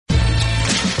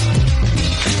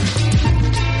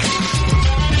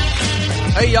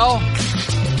Hey, y'all.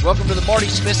 Welcome to the Marty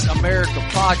Smith's America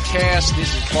podcast.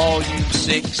 This is Volume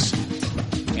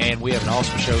 6, and we have an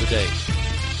awesome show today.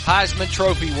 Heisman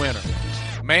Trophy winner,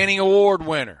 Manning Award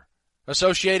winner,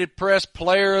 Associated Press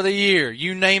Player of the Year.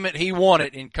 You name it, he won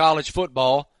it in college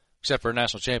football, except for a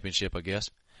national championship, I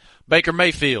guess. Baker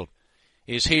Mayfield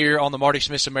is here on the Marty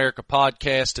Smith's America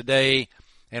podcast today,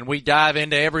 and we dive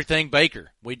into everything Baker.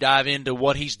 We dive into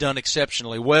what he's done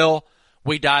exceptionally well.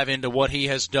 We dive into what he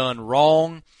has done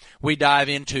wrong. We dive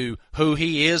into who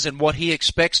he is and what he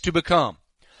expects to become.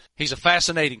 He's a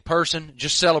fascinating person,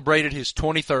 just celebrated his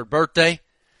 23rd birthday,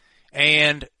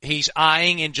 and he's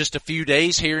eyeing in just a few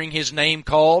days hearing his name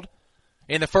called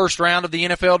in the first round of the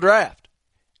NFL draft.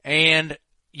 And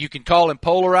you can call him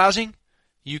polarizing.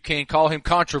 You can call him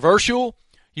controversial.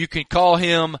 You can call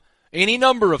him any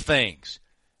number of things.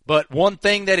 But one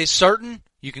thing that is certain,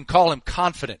 you can call him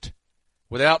confident.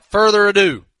 Without further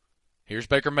ado, here's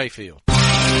Baker Mayfield. All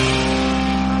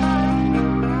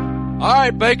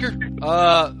right, Baker.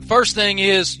 First thing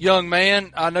is, young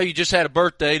man, I know you just had a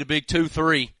birthday, the big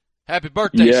 2-3. Happy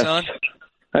birthday, son.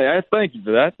 Hey, I thank you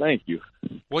for that. Thank you.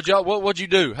 What'd you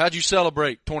do? How'd you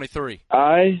celebrate 23?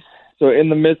 So in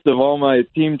the midst of all my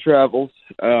team travels,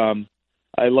 I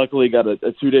luckily got a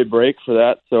 2-day break for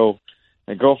that. So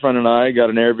my girlfriend and I got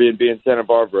an Airbnb in Santa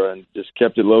Barbara and just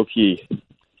kept it low key.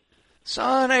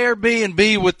 Son,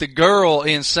 Airbnb with the girl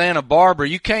in Santa Barbara.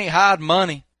 You can't hide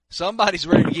money. Somebody's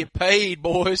ready to get paid,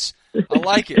 boys. I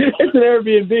like it. It's an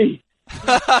Airbnb.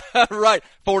 Right.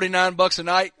 $49 a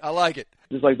night. I like it.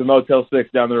 Just like the Motel 6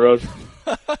 down the road.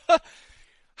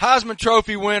 Heisman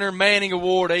Trophy winner, Manning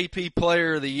Award, AP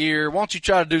Player of the Year. Why don't you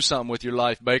try to do something with your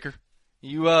life, Baker?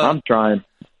 I'm trying.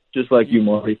 Just like you,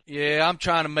 Marty. Yeah, I'm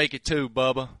trying to make it too,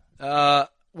 Bubba.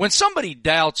 When somebody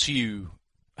doubts you,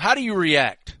 how do you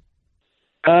react?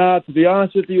 To be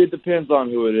honest with you, it depends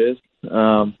on who it is.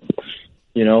 For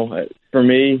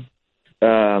me,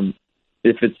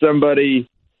 if it's somebody,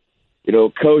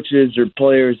 coaches or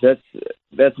players,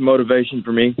 that's motivation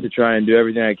for me to try and do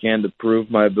everything I can to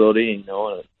prove my ability.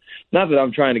 Not that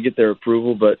I'm trying to get their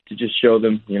approval, but to just show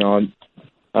them,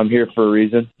 I'm here for a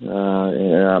reason,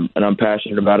 and I'm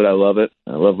passionate about it. I love it.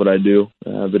 I love what I do.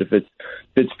 But if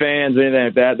it's fans or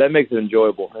anything like that makes it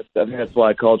enjoyable. I think that's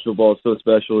why college football is so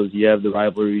special. Is you have the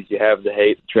rivalries, you have the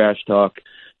hate, the trash talk,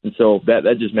 and so that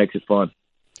just makes it fun.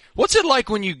 What's it like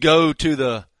when you go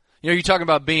to you're talking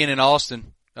about being in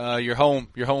Austin, your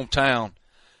hometown.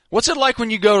 What's it like when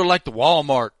you go to like the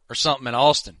Walmart or something in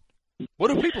Austin?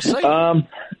 What do people say?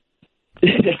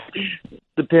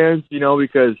 Depends,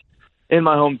 because in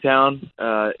my hometown,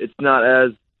 it's not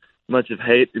as much of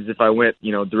hate as if I went,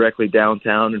 directly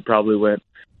downtown and probably went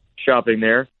shopping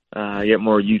there. I get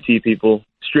more UT people,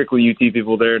 strictly UT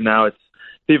people there. Now it's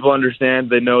people understand.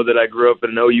 They know that I grew up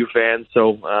an OU fan,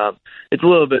 so it's a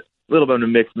little bit of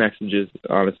mixed messages,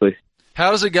 honestly.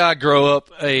 How does a guy grow up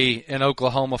an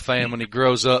Oklahoma fan when he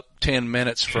grows up 10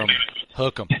 minutes from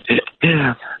Hook'em?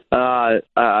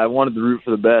 I wanted to root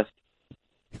for the best.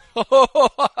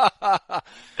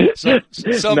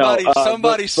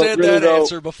 Somebody said really that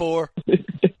answer before.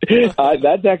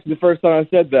 That's actually the first time I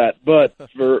said that. But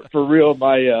for real,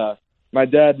 my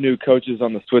dad knew coaches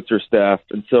on the Switzer staff,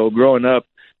 and so growing up,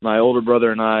 my older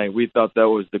brother and I, we thought that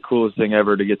was the coolest thing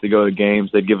ever to get to go to games.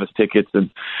 They'd give us tickets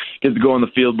and get to go on the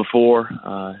field before,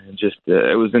 and just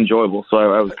it was enjoyable. So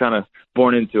I was kind of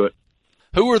born into it.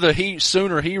 Who were the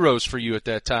Sooner heroes for you at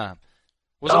that time?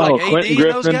 Was it like AD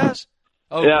and those guys?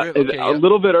 Oh, yeah, really? Okay, a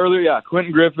little bit earlier, yeah.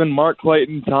 Quentin Griffin, Mark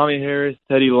Clayton, Tommy Harris,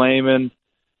 Teddy Lehman,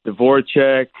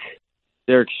 Dvorak,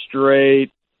 Derek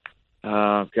Strait.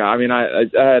 I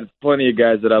had plenty of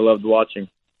guys that I loved watching.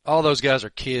 All those guys are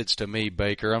kids to me,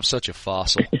 Baker. I'm such a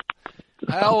fossil.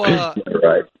 How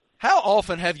right. How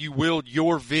often have you willed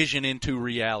your vision into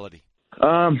reality?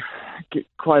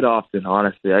 Quite often,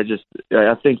 honestly. I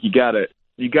think you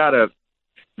gotta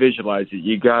visualize it.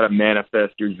 You got to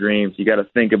manifest your dreams. You got to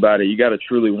think about it. You got to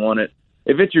truly want it.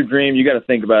 If it's your dream, you got to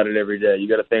think about it every day. You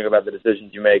got to think about the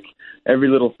decisions you make. Every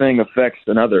little thing affects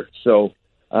another. So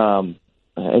you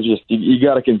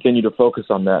got to continue to focus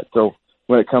on that. So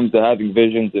when it comes to having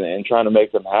visions and trying to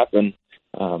make them happen,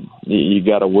 you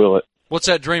got to will it. What's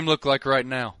that dream look like right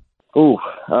now?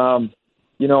 I've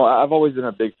always been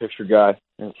a big picture guy.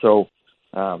 And so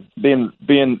being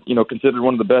considered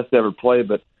one of the best to ever play,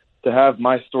 but to have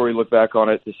my story look back on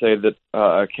it to say that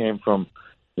I came from,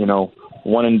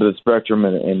 one end of the spectrum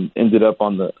and ended up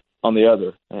on the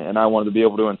other. And I wanted to be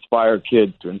able to inspire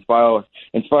kids, to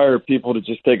inspire people to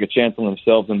just take a chance on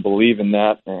themselves and believe in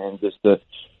that, and just to,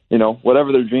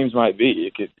 whatever their dreams might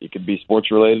be. It could be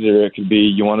sports related, or it could be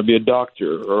you want to be a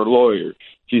doctor or a lawyer.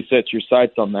 you set your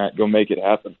sights on that, go make it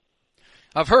happen.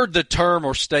 I've heard the term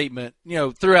or statement,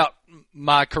 throughout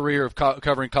my career of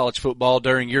covering college football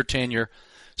during your tenure,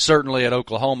 certainly at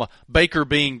Oklahoma, Baker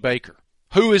being Baker.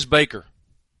 Who is Baker?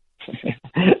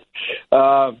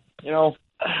 A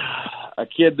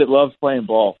kid that loves playing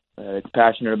ball. That's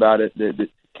passionate about it, that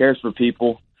cares for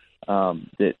people,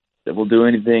 that will do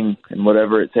anything and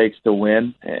whatever it takes to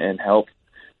win and help.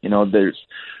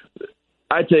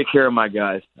 I take care of my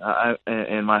guys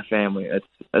and my family.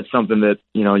 That's something that,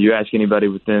 you ask anybody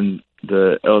within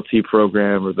the LT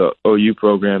program or the OU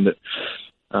program that,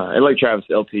 and like Travis,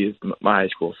 LT is my high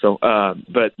school. So,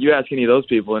 but you ask any of those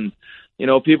people and,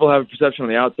 people have a perception on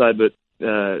the outside, but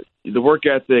the work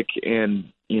ethic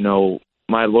and,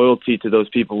 my loyalty to those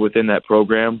people within that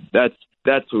program, that's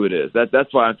who it is.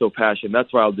 That's why I'm so passionate.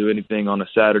 That's why I'll do anything on a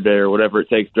Saturday or whatever it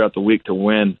takes throughout the week to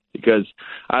win, because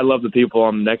I love the people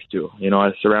I'm next to.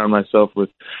 I surround myself with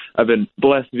 – I've been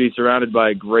blessed to be surrounded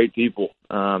by great people,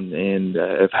 and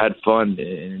I've had fun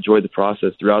and enjoyed the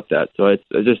process throughout that. So it's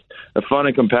just a fun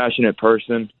and compassionate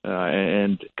person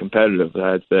and competitive,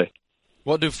 I'd say.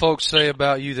 What do folks say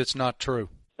about you that's not true?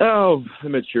 Oh, the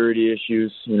maturity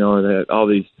issues, that all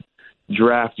these –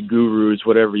 draft gurus,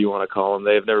 whatever you want to call them.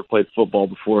 They've never played football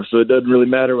before, so it doesn't really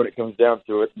matter when it comes down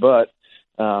to it. But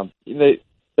they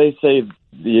say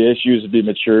the issues would be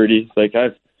maturity. Like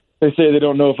they say they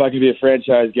don't know if I can be a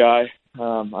franchise guy.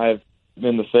 I've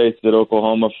been the face at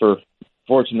Oklahoma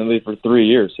fortunately for 3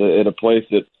 years at a place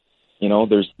that,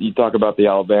 you talk about the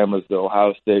Alabamas, the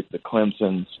Ohio States, the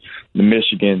Clemsons, the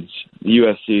Michigans, the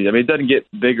USCs. I mean, it doesn't get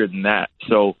bigger than that.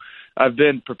 So I've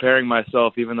been preparing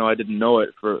myself, even though I didn't know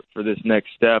it, for this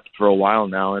next step for a while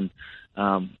now, and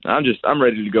I'm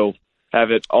ready to go have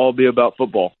it all be about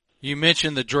football. You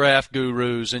mentioned the draft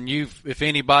gurus, and if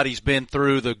anybody's been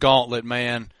through the gauntlet,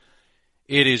 man,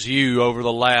 it is you over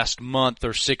the last month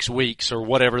or 6 weeks or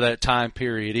whatever that time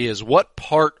period is. What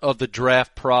part of the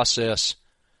draft process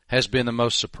has been the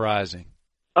most surprising?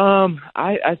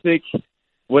 I think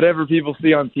whatever people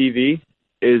see on TV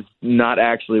is not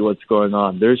actually what's going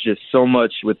on. There's just so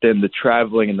much within the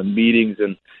traveling and the meetings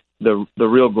and the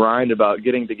real grind about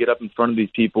getting to get up in front of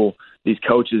these people, these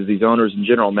coaches, these owners and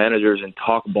general managers, and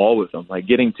talk ball with them, like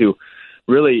getting to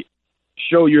really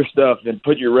show your stuff and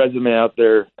put your resume out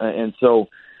there. And so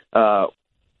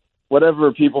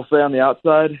whatever people say on the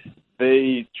outside,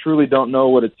 they truly don't know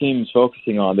what a team's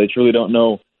focusing on. They truly don't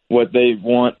know what they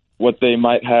want, what they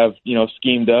might have,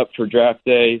 schemed up for draft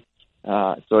day.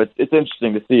 So it's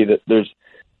interesting to see that there's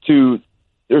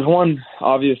one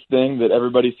obvious thing that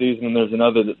everybody sees, and then there's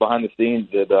another that behind the scenes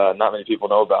that not many people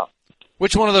know about.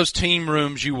 Which one of those team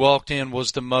rooms you walked in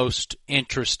was the most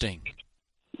interesting?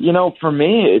 For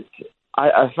me,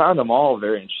 I found them all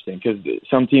very interesting because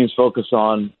some teams focus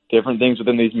on different things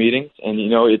within these meetings, and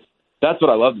that's what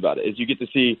I loved about it is you get to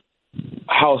see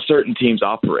how certain teams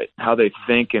operate, how they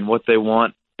think, and what they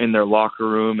want in their locker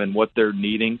room and what they're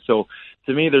needing. So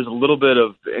to me, there's a little bit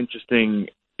of interesting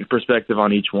perspective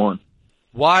on each one.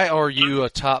 Why are you a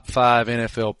top 5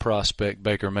 NFL prospect,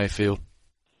 Baker Mayfield?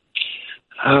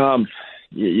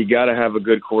 You got to have a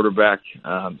good quarterback.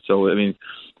 Every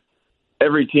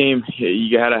team,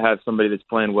 you got to have somebody that's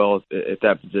playing well at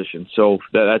that position. So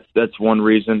that's one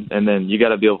reason. And then you got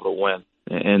to be able to win.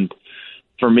 And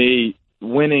for me,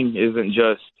 winning isn't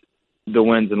just the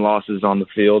wins and losses on the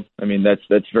field. I mean,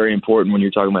 that's very important when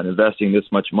you're talking about investing this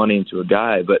much money into a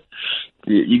guy. But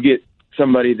you get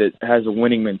somebody that has a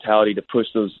winning mentality to push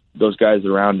those guys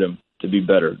around him to be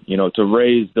better, to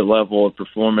raise the level of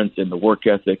performance and the work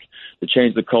ethic, to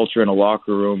change the culture in a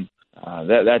locker room.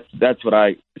 That's what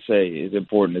I say is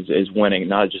important is winning,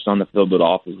 not just on the field but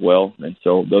off as well. And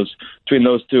so between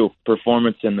those two,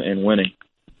 performance and winning.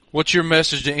 What's your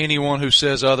message to anyone who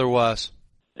says otherwise?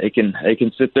 They can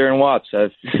sit there and watch.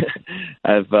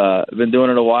 I've been doing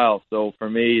it a while, so for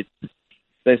me, if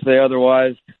they say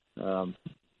otherwise,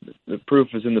 the proof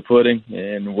is in the pudding,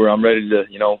 and I'm ready to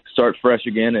start fresh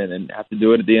again and have to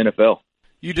do it at the NFL.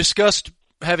 You discussed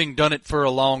having done it for a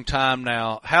long time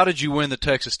now. How did you win the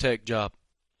Texas Tech job?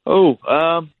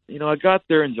 I got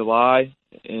there in July,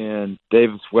 and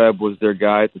Davis Webb was their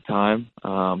guy at the time,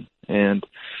 and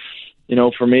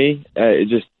for me,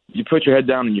 you put your head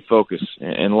down and you focus.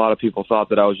 And a lot of people thought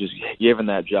that I was just given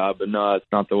that job, but no, it's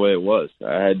not the way it was.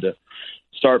 I had to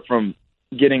start from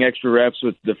getting extra reps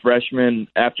with the freshmen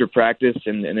after practice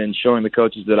and then showing the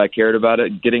coaches that I cared about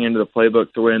it, getting into the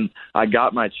playbook to when I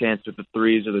got my chance with the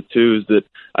 3s or the 2s that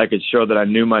I could show that I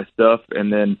knew my stuff.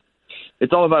 And then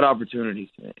it's all about opportunities,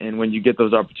 and when you get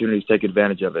those opportunities, take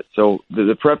advantage of it. So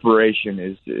the preparation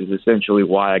is essentially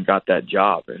why I got that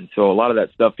job, and so a lot of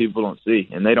that stuff people don't see,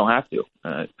 and they don't have to.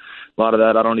 A lot of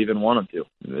that I don't even want them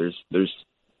to. There's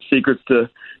secrets to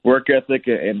work ethic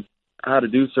and how to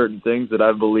do certain things that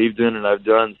I've believed in and I've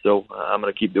done, so I'm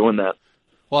going to keep doing that.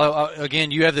 Well,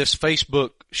 again, you have this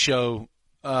Facebook show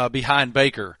Behind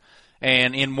Baker,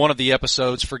 and in one of the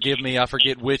episodes, forgive me, I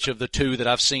forget which of the two that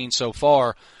I've seen so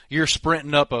far, you're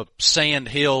sprinting up a sand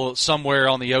hill somewhere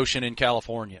on the ocean in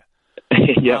California.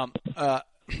 Yeah.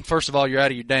 First of all, you're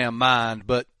out of your damn mind,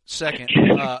 but second,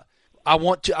 I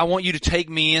want you to take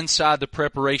me inside the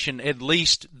preparation, at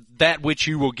least that which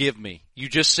you will give me. You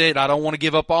just said I don't want to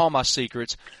give up all my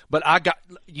secrets, but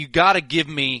you got to give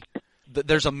me.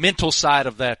 There's a mental side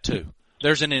of that too.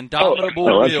 There's an indomitable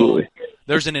will. Absolutely.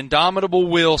 There's an indomitable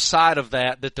will side of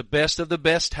that the best of the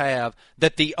best have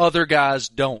that the other guys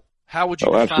don't. How would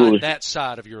you define that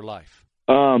side of your life?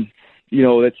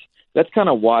 That's kind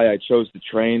of why I chose to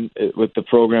train with the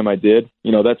program I did.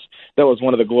 That was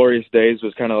one of the glorious days.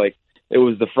 Was kind of like it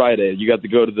was the Friday. You got to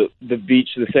go to the beach,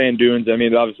 the sand dunes. I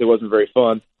mean, obviously, it wasn't very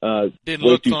fun. Didn't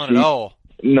look fun at all.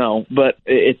 No, but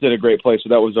it's in a great place. So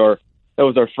that was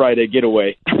our Friday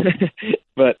getaway.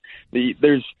 But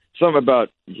there's something about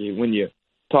when you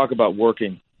talk about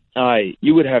working.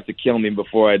 You would have to kill me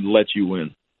before I'd let you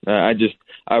win.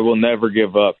 I will never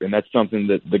give up, and that's something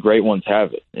that the great ones have.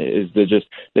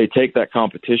 They take that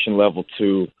competition level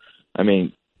to,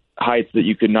 heights that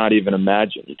you could not even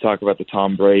imagine. You talk about the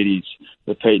Tom Brady's,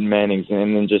 the Peyton Mannings,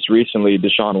 and then just recently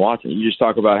Deshaun Watson. You just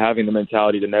talk about having the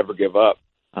mentality to never give up,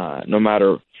 no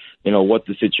matter what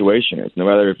the situation is, no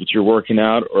matter if it's you're working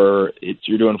out or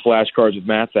you're doing flashcards with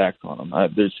math facts on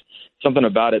them. There's something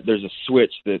about it. There's a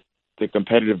switch that the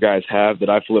competitive guys have that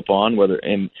I flip on,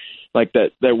 like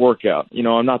that workout.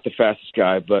 I'm not the fastest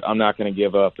guy, but I'm not going to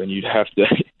give up, and you'd have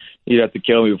to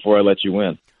kill me before I let you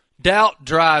win. Doubt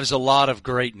drives a lot of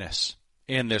greatness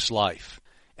in this life,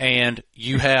 and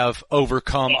you have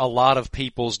overcome a lot of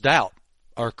people's doubt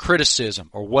or criticism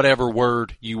or whatever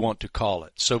word you want to call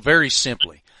it. So very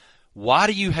simply, why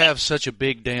do you have such a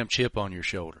big damn chip on your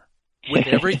shoulder? With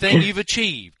everything you've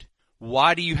achieved,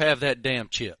 why do you have that damn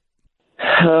chip?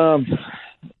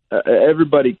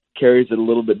 Everybody carries it a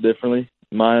little bit differently.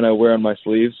 Mine I wear on my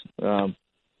sleeves,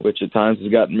 which at times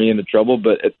has gotten me into trouble.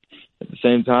 But at the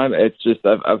same time, it's just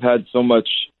I've had so much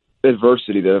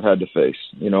adversity that I've had to face.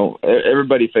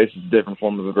 Everybody faces a different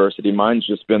form of adversity. Mine's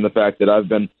just been the fact that I've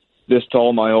been this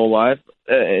tall my whole life,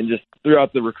 and just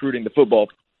throughout the recruiting, the football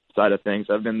side of things,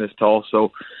 I've been this tall.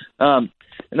 So, and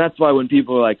that's why when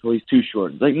people are like, "Well, he's too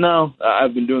short," it's like, no,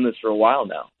 I've been doing this for a while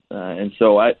now, and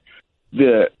so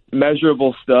the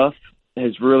measurable stuff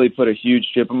has really put a huge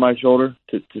chip on my shoulder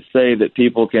to say that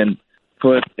people can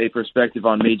put a perspective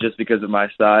on me just because of my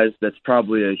size. That's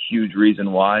probably a huge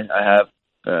reason why I have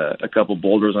a couple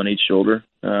boulders on each shoulder.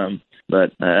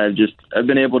 But I've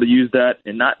been able to use that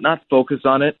and not focus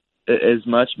on it as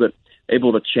much, but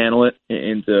able to channel it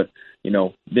into,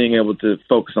 being able to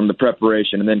focus on the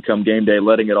preparation and then come game day,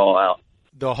 letting it all out.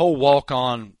 The whole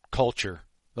walk-on culture,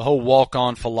 the whole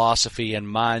walk-on philosophy and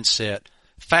mindset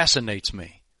fascinates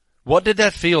me. What did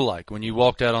that feel like when you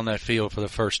walked out on that field for the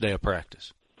first day of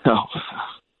practice?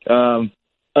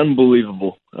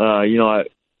 Unbelievable. The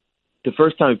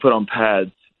first time we put on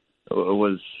pads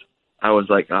I was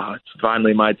like, it's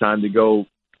finally my time to go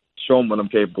show them what I'm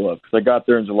capable of. Because I got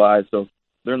there in July, so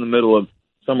they're in the middle of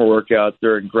summer workouts.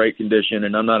 They're in great condition,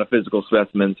 and I'm not a physical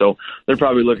specimen, so they're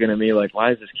probably looking at me like,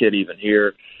 why is this kid even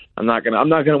here? I'm not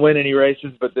gonna win any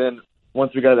races. But then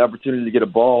once we got the opportunity to get a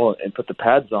ball and put the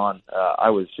pads on, I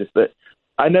was just that.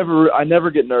 I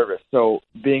never get nervous. So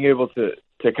being able to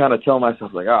kind of tell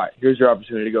myself, like, all right, here's your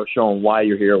opportunity to go show them why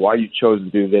you're here, why you chose to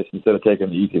do this instead of taking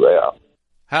the easy way out.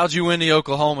 How'd you win the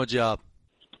Oklahoma job?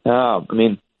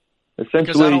 Essentially,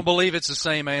 because I don't believe it's the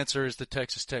same answer as the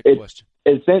Texas Tech question.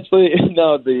 Essentially,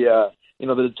 no, the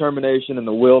determination and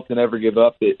the will to never give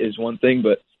up is one thing,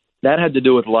 but that had to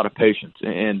do with a lot of patience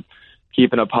and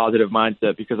keeping a positive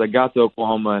mindset, because I got to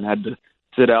Oklahoma and had to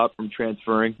sit out from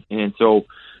transferring. And so,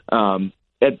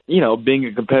 being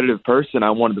a competitive person,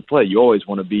 I wanted to play. You always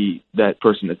want to be that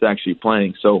person that's actually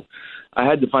playing. So I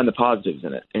had to find the positives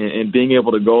in it. And being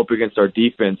able to go up against our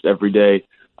defense every day,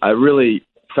 I really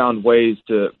found ways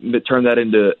to turn that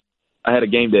into – I had a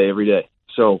game day every day.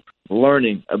 So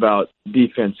learning about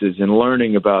defenses and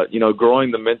learning about,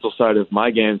 growing the mental side of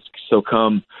my games, so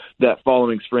come that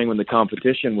following spring when the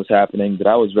competition was happening, that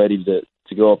I was ready to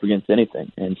go up against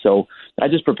anything. And so I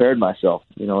just prepared myself.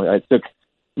 I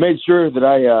made sure that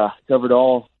I covered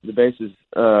all the bases,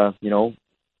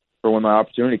 for when my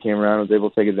opportunity came around, I was able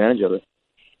to take advantage of it.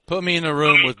 Put me in the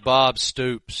room with Bob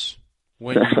Stoops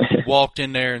when you walked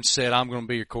in there and said, "I'm going to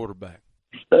be your quarterback."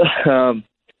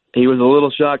 He was a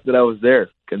little shocked that I was there,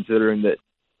 considering that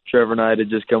Trevor and I had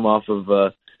just come off of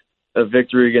a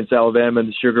victory against Alabama in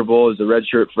the Sugar Bowl as a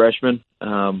redshirt freshman.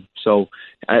 So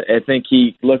I think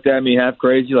he looked at me half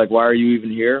crazy, like, why are you even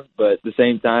here? But at the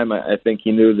same time, I think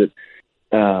he knew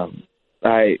that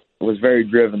I was very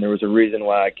driven. There was a reason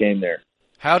why I came there.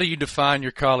 How do you define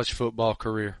your college football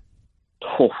career?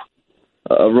 Oh,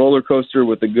 a roller coaster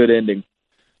with a good ending.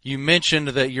 You mentioned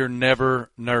that you're never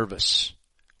nervous.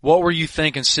 What were you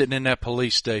thinking sitting in that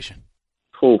police station?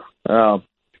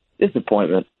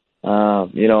 Disappointment.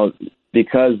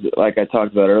 Because like I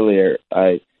talked about earlier,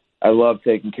 I love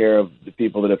taking care of the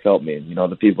people that have helped me,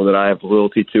 the people that I have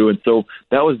loyalty to. And so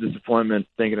that was disappointment,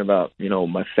 thinking about,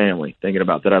 my family, thinking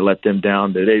about that I let them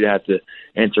down, that they'd have to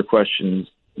answer questions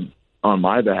on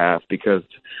my behalf because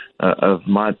of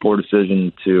my poor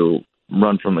decision to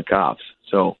run from the cops.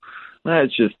 So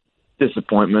it's just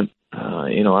disappointment. I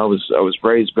was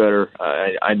raised better.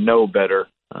 I know better.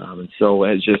 And so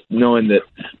it's just knowing that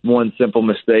one simple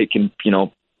mistake can,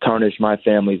 tarnish my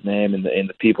family's name and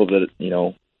the people that,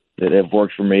 that have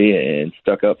worked for me and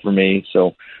stuck up for me.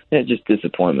 So it's just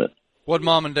disappointment. What'd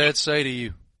Mom and Dad say to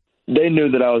you? They knew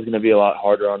that I was going to be a lot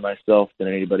harder on myself than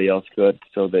anybody else could.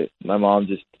 So my mom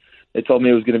they told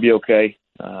me it was going to be okay.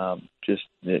 Just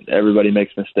that everybody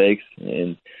makes mistakes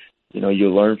and, you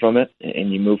learn from it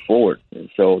and you move forward. And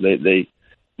so they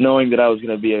knowing that I was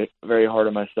going to be very hard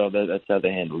on myself, that's how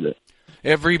they handled it.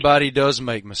 Everybody does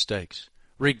make mistakes.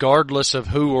 Regardless of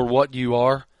who or what you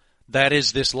are, that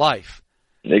is this life.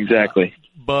 Exactly.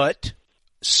 But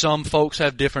some folks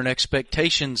have different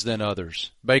expectations than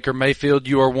others. Baker Mayfield,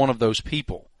 you are one of those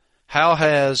people. How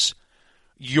has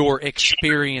your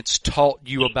experience taught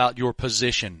you about your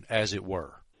position, as it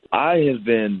were? I have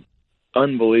been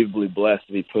unbelievably blessed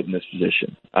to be put in this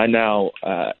position. I now,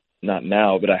 not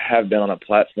now, but I have been on a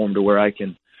platform to where I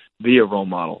can be a role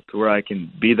model, to where I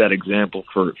can be that example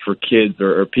for kids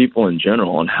or people in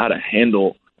general on how to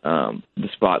handle the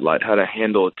spotlight, how to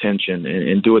handle attention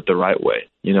and do it the right way.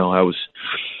 I was,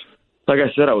 like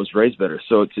I said, I was raised better.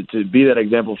 So to be that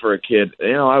example for a kid,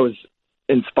 I was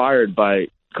inspired by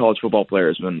college football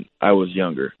players when I was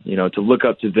younger, to look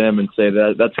up to them and say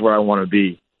that's where I want to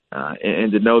be.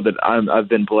 And to know that I've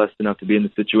been blessed enough to be in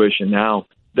the situation now,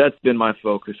 that's been my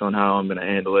focus on how I'm going to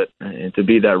handle it and to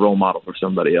be that role model for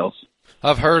somebody else.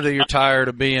 I've heard that you're tired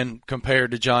of being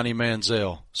compared to Johnny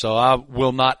Manziel, so I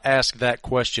will not ask that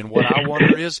question. What I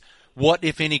wonder is, what,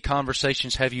 if any,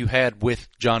 conversations have you had with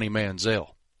Johnny Manziel?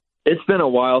 It's been a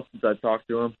while since I talked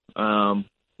to him.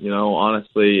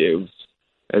 Honestly, it was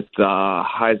at the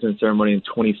Heisman ceremony in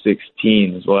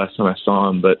 2016 was the last time I saw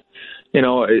him. But,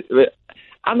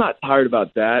 I'm not tired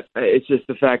about that. It's just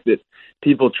the fact that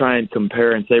people try and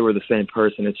compare and say we're the same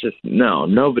person. It's just, no,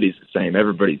 nobody's the same.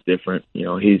 Everybody's different.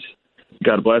 He's,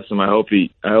 God bless him. I hope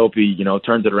he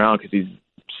turns it around because he's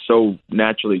so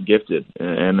naturally gifted.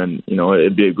 And then,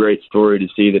 it'd be a great story to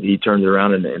see that he turns it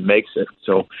around and makes it.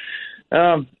 So,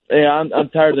 I'm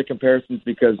tired of the comparisons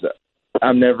because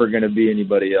I'm never going to be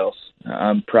anybody else.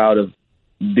 I'm proud of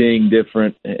being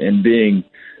different and being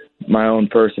my own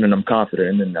person, and I'm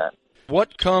confident in that.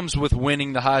 What comes with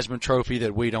winning the Heisman Trophy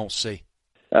that we don't see?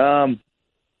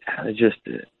 Just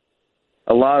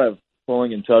a lot of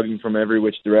pulling and tugging from every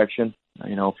which direction,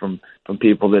 from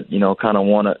people that, kind of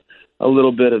want a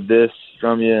little bit of this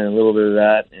from you and a little bit of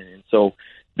that. And so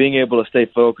being able to stay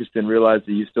focused and realize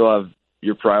that you still have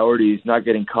your priorities, not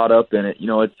getting caught up in it,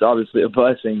 it's obviously a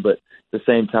blessing, but at the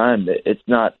same time, it's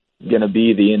not going to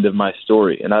be the end of my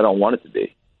story, and I don't want it to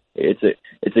be. It's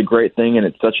a great thing, and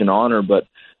it's such an honor, but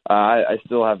I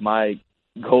still have my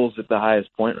goals at the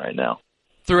highest point right now.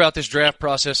 Throughout this draft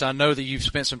process, I know that you've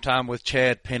spent some time with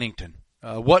Chad Pennington.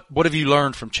 What have you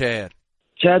learned from Chad?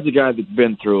 Chad's a guy that's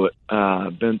been through it,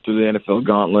 been through the NFL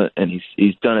gauntlet, and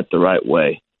he's done it the right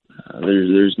way.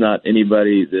 There's not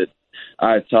anybody that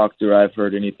I've talked to or I've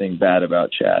heard anything bad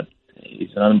about Chad.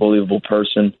 He's an unbelievable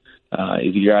person.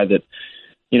 He's a guy that,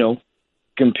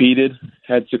 competed,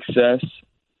 had success,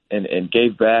 and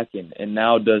gave back and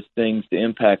now does things to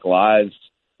impact lives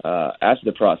after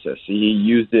the process. He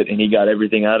used it and he got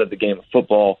everything out of the game of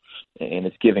football, and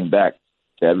it's giving back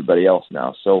to everybody else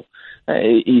now. So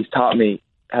he's taught me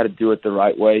how to do it the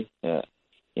right way.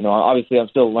 Obviously I'm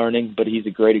still learning, but he's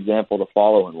a great example to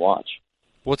follow and watch.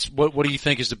 What do you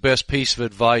think is the best piece of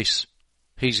advice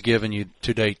he's given you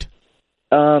to date?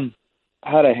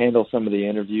 How to handle some of the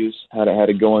interviews, how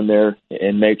to go in there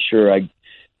and make sure I'm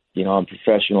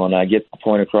professional and I get the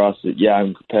point across that, yeah,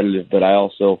 I'm competitive, but I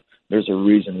also there's a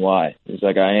reason why. It's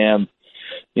like I am,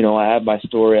 I have my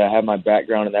story, I have my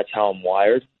background, and that's how I'm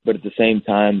wired. But at the same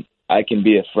time, I can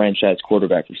be a franchise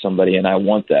quarterback for somebody, and I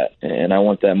want that. And I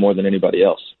want that more than anybody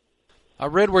else. I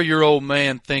read where your old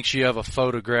man thinks you have a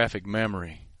photographic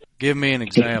memory. Give me an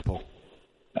example.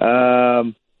 I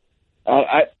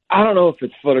don't know if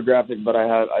it's photographic, but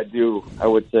I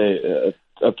would say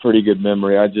a pretty good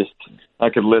memory. I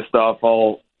could list off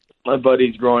all my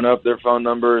buddies growing up, their phone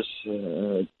numbers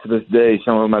to this day.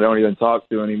 Some of them I don't even talk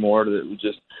to anymore.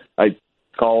 I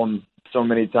call them so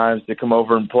many times to come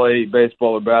over and play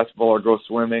baseball or basketball or go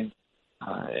swimming,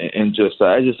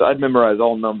 I'd memorize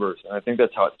all numbers, and I think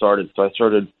that's how it started. So I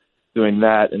started doing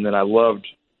that, and then I loved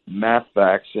math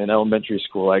facts in elementary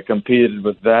school. I competed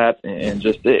with that, and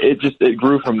it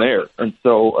grew from there. And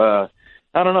so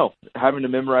I don't know, having to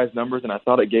memorize numbers, and I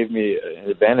thought it gave me an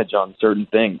advantage on certain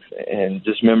things, and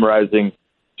just memorizing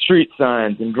street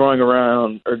signs and going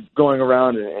around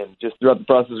and just throughout the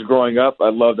process of growing up, I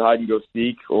loved hide and go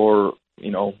seek, or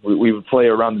we would play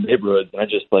around the neighborhood, and I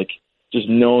just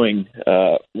knowing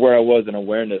where I was in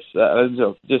awareness,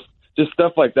 just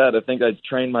stuff like that. I think I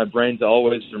trained my brain to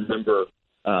always remember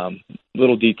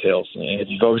little details, and if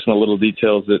you focus on the little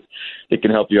details, it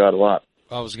can help you out a lot.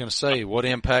 I was going to say, what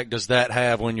impact does that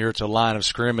have when you're at a line of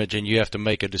scrimmage and you have to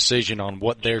make a decision on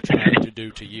what they're trying to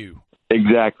do to you?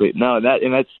 Exactly. No,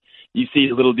 that's you see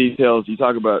little details. You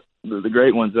talk about the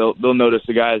great ones. They'll notice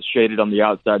the guy is shaded on the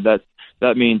outside.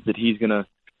 That means that he's going to,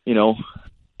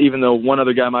 even though one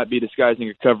other guy might be disguising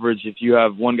a coverage, if you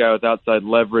have one guy with outside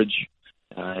leverage,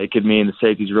 it could mean the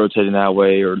safety's rotating that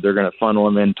way, or they're going to funnel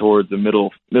him in towards the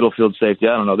middle field safety.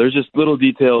 I don't know. There's just little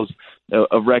details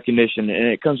of recognition, and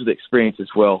it comes with experience as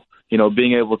well.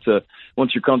 Being able to,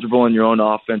 once you're comfortable in your own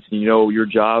offense and you know your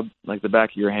job like the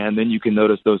back of your hand, then you can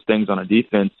notice those things on a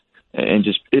defense, and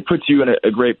just it puts you in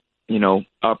a great,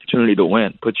 opportunity to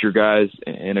win. Put your guys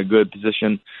in a good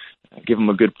position, give them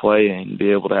a good play, and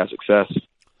be able to have success.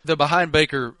 The Behind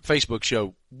Baker Facebook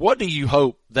show, what do you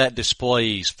hope that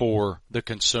displays for the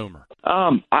consumer?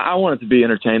 I want it to be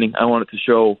entertaining. I want it to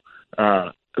show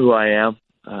who I am,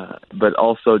 but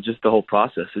also just the whole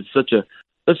process. It's such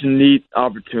a neat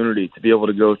opportunity to be able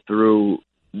to go through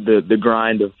the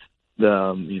grind of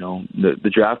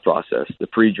the draft process, the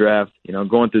pre-draft,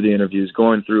 going through the interviews,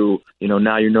 going through,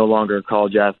 now you're no longer a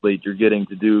college athlete. You're getting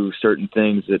to do certain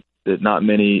things that not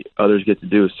many others get to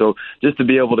do. So just to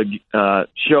be able to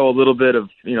show a little bit of,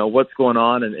 what's going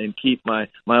on and keep my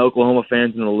Oklahoma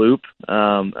fans in the loop,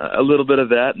 a little bit of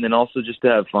that, and then also just to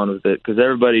have fun with it, because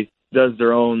everybody does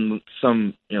their own,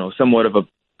 somewhat of a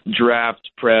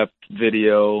draft prep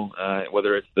video,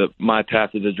 whether it's my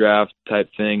path to the draft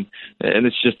type thing, and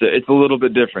it's a little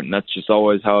bit different. And that's just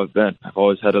always how I've been. I've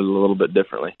always had it a little bit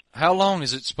differently. How long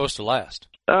is it supposed to last?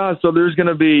 So we're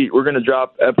going to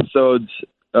drop episodes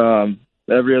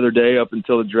every other day up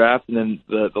until the draft, and then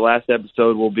the last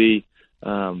episode will be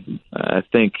I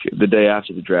think the day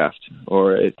after the draft,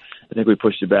 I think we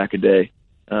pushed it back a day.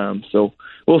 So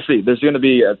we'll see. There's going to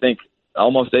be, I think,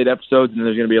 almost 8 episodes, and then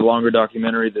there's going to be a longer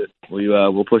documentary that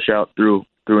we'll push out through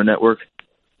a network.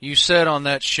 You said on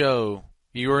that show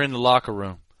you were in the locker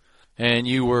room, and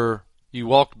you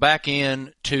walked back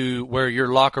in to where your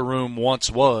locker room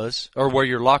once was, or where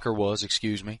your locker was,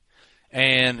 excuse me,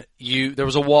 and there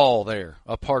was a wall there,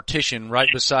 a partition right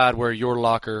beside where your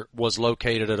locker was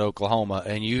located at Oklahoma,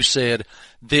 and you said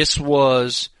this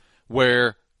was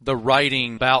where the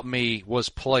writing about me was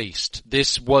placed.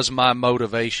 This was my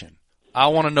motivation. I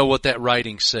want to know what that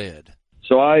writing said.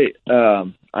 So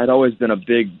I'd always been a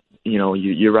big,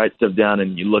 you write stuff down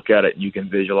and you look at it and you can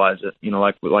visualize it,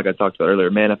 like I talked about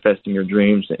earlier, manifesting your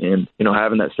dreams and,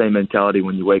 having that same mentality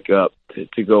when you wake up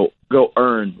to go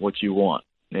earn what you want.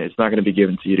 It's not going to be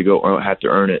given to you to go have to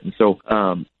earn it. And so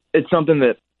it's something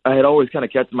that I had always kind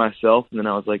of kept to myself. And then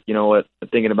I was like, you know what,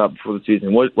 thinking about before the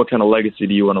season, what kind of legacy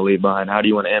do you want to leave behind? How do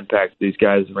you want to impact these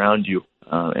guys around you?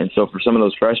 And so for some of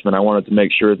those freshmen, I wanted to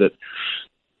make sure that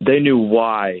they knew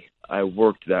why I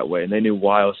worked that way, and they knew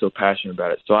why I was so passionate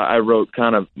about it. So I wrote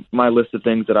kind of my list of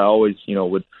things that I always,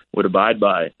 would abide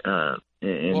by.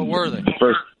 And what were they?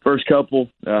 First couple,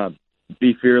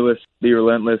 be fearless, be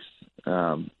relentless,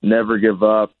 never give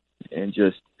up, and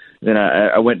then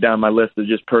I went down my list of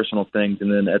just personal things,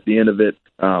 and then at the end of it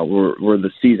were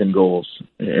the season goals,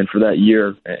 and for that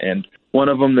year. And one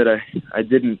of them that I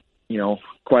didn't,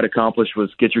 quite accomplish was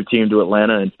get your team to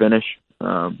Atlanta and finish.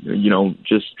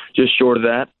 Just short of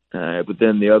that. But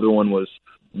then the other one was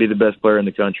be the best player in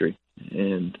the country.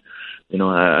 And,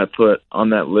 I put on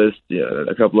that list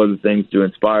a couple other things to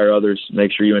inspire others,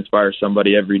 make sure you inspire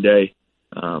somebody every day.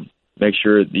 make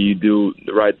sure that you do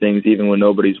the right things even when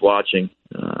nobody's watching.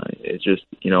 It's just,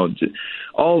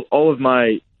 all of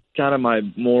my kind of my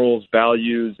morals,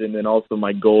 values, and then also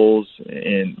my goals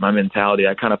and my mentality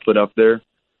I kind of put up there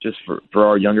just for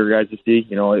our younger guys to see.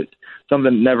 It's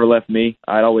something that never left me.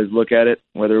 I'd always look at it,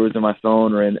 whether it was in my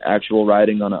phone or in actual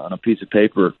writing on a piece of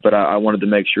paper, but I wanted to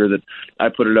make sure that I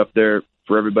put it up there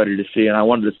for everybody to see, and I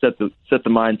wanted to set the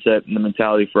mindset and the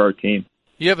mentality for our team.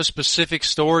 You have a specific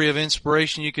story of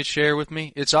inspiration you could share with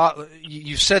me?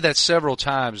 You've said that several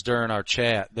times during our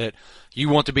chat, that you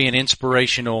want to be an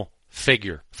inspirational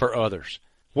figure for others.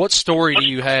 What story do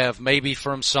you have, maybe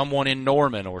from someone in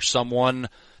Norman or someone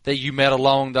that you met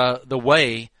along the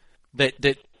way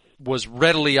that was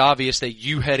readily obvious that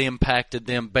you had impacted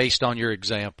them based on your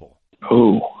example?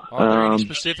 Are there any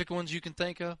specific ones you can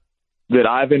think of? That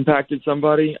I've impacted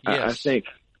somebody? Yes. I think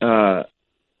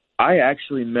I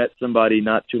actually met somebody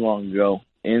not too long ago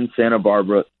in Santa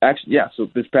Barbara. Actually, yeah, so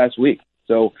this past week.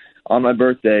 So on my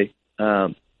birthday,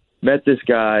 met this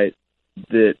guy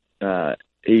that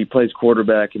he plays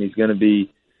quarterback, and he's going to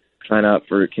be trying out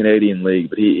for a Canadian League.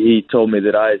 But he told me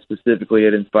that I specifically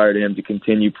had inspired him to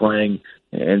continue playing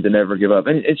and to never give up.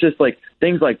 And it's just like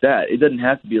things like that. It doesn't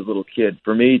have to be a little kid.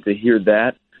 For me to hear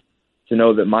that, to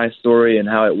know that my story and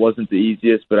how it wasn't the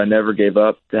easiest, but I never gave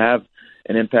up, to have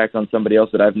an impact on somebody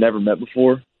else that I've never met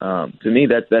before, to me,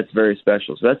 that's very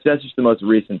special. So that's just the most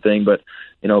recent thing. But,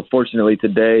 fortunately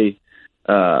today,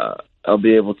 I'll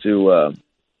be able to,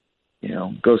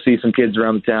 go see some kids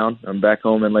around the town. I'm back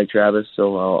home in Lake Travis,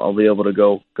 so I'll be able to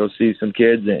go see some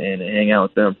kids and hang out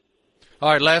with them. All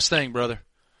right, last thing, brother.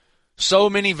 So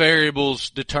many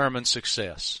variables determine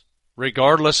success,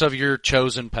 regardless of your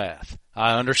chosen path.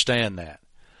 I understand that.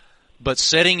 But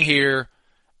sitting here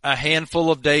a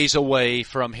handful of days away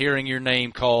from hearing your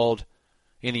name called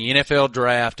in the NFL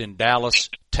draft in Dallas,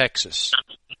 Texas,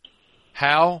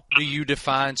 how do you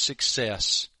define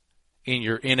success in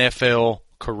your NFL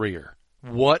career?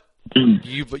 We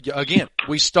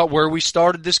start where we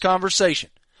started this conversation.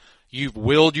 You've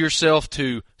willed yourself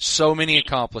to so many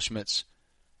accomplishments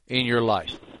in your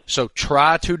life. So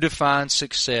try to define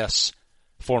success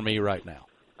for me right now.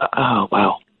 Oh,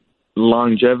 wow.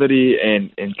 Longevity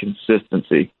and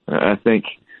consistency. I think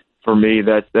for me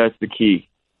that's the key.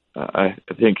 I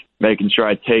think making sure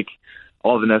I take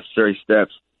all the necessary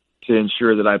steps to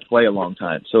ensure that I play a long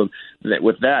time. So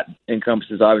with that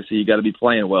encompasses, obviously, you got to be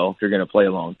playing well if you're going to play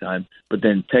a long time, but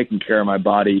then taking care of my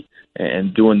body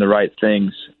and doing the right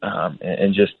things,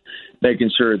 and just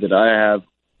making sure that I have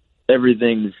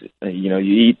everything, you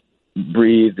eat,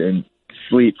 breathe, and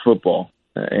sleep football.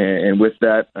 And with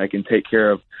that, I can take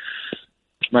care of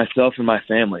myself and my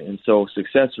family. And so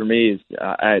success for me is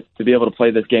to be able to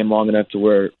play this game long enough to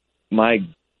where my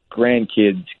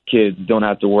kids don't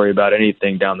have to worry about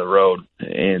anything down the road,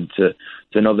 and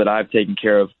to know that I've taken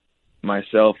care of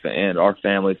myself and our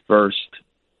family first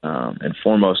and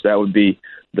foremost. That would be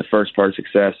the first part of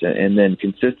success. And then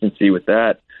consistency with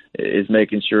that is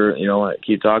making sure, I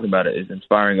keep talking about it, is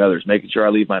inspiring others, making sure I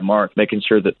leave my mark, making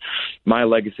sure that my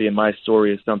legacy and my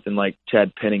story is something like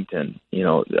Chad Pennington,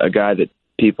 a guy that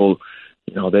people,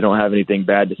 they don't have anything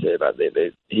bad to say about.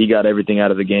 He got everything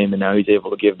out of the game, and now he's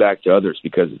able to give back to others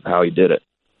because of how he did it.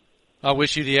 I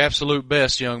wish you the absolute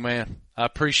best, young man. I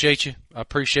appreciate you. I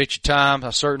appreciate your time. I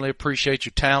certainly appreciate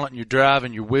your talent and your drive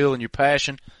and your will and your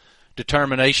passion,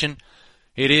 determination.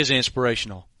 It is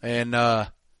inspirational. And,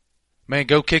 man,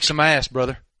 go kick some ass,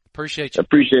 brother. Appreciate you. I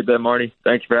appreciate that, Marty.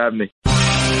 Thanks for having me.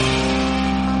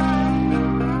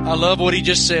 I love what he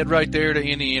just said right there to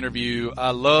end the interview.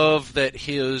 I love that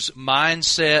his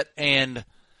mindset and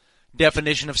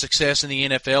definition of success in the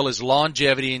NFL is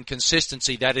longevity and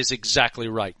consistency. That is exactly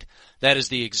right. That is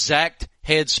the exact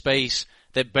headspace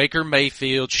that Baker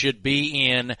Mayfield should be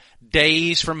in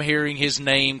days from hearing his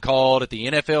name called at the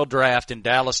NFL draft in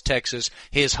Dallas, Texas,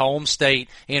 his home state,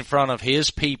 in front of his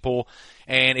people.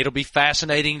 And it'll be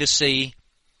fascinating to see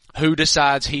who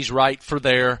decides he's right for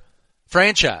their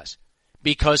franchise.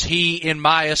 Because he, in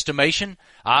my estimation,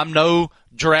 I'm no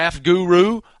draft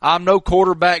guru, I'm no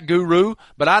quarterback guru,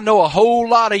 but I know a whole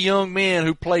lot of young men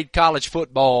who played college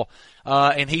football,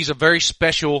 and he's a very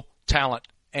special talent.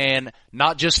 And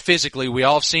not just physically, we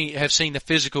all have seen the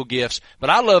physical gifts, but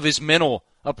I love his mental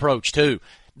approach too.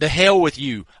 The hell with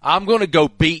you. I'm going to go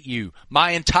beat you.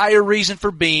 My entire reason for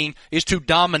being is to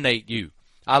dominate you.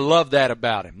 I love that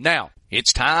about him. Now,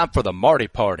 it's time for the Marty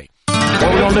Party.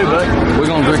 What we gonna do, bud? We're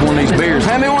gonna drink one of these beers.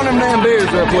 Hand me one of them damn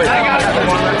beers real quick.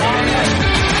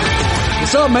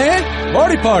 What's up, man?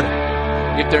 Marty Party.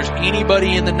 If there's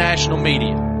anybody in the national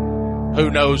media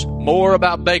who knows more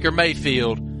about Baker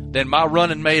Mayfield than my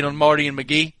running mate on Marty and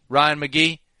McGee Ryan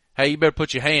McGee, hey, you better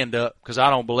put your hand up because I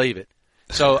don't believe it.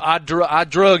 So I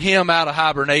drug him out of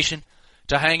hibernation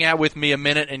to hang out with me a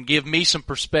minute and give me some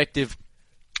perspective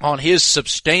on his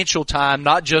substantial time,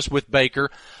 not just with Baker,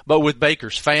 but with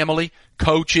Baker's family,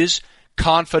 coaches,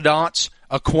 confidants,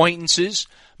 acquaintances.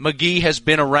 McGee has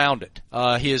been around it.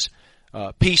 His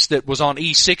piece that was on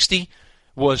E60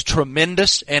 was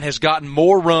tremendous and has gotten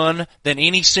more run than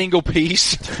any single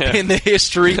piece in the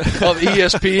history of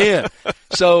ESPN.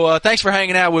 So thanks for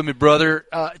hanging out with me, brother.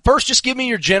 First, just give me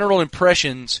your general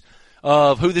impressions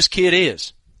of who this kid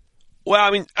is. Well,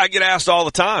 I mean, I get asked all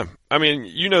the time. I mean,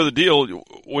 you know the deal.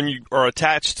 When you are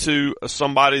attached to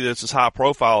somebody that's as high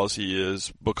profile as he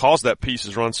is, because that piece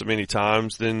is run so many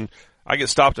times, then I get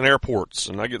stopped in airports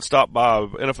and I get stopped by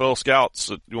NFL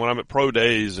scouts when I'm at pro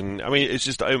days. And I mean, it's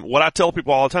just what I tell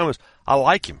people all the time is I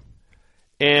like him.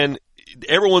 And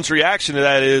everyone's reaction to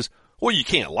that is, well, you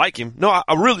can't like him. No,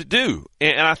 I really do.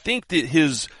 And I think that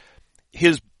his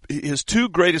two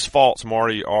greatest faults,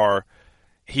 Marty, are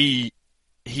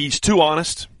he's too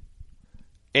honest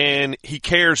and he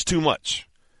cares too much.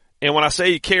 And when I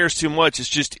say he cares too much, it's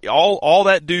just all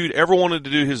that dude ever wanted to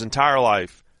do his entire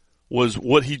life was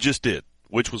what he just did,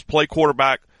 which was play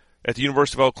quarterback at the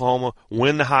University of Oklahoma,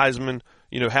 win the Heisman,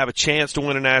 have a chance to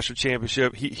win a national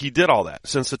championship. He did all that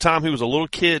since the time he was a little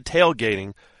kid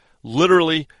tailgating,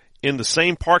 literally in the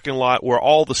same parking lot where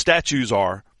all the statues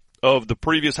are of the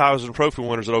previous Heisman Trophy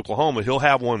winners at Oklahoma. He'll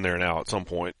have one there now at some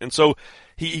point. And so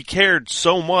he cared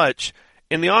so much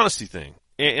in the honesty thing.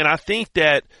 And I think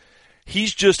that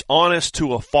he's just honest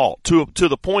to a fault, to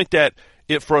the point that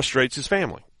it frustrates his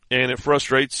family. And it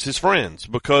frustrates his friends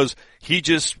because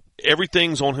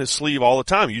everything's on his sleeve all the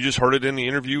time. You just heard it in the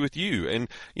interview with you. And,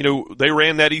 they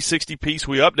ran that E60 piece.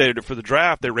 We updated it for the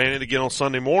draft. They ran it again on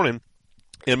Sunday morning.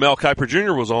 And Mel Kiper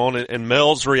Jr. was on, and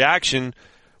Mel's reaction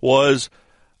was,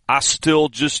 I still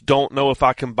just don't know if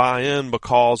I can buy in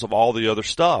because of all the other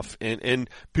stuff. And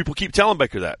people keep telling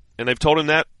Baker that. And they've told him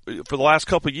that for the last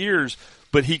couple of years,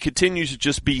 but he continues to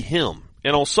just be him.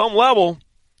 And on some level,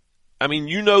 I mean,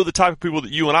 the type of people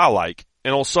that you and I like,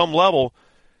 and on some level,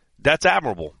 that's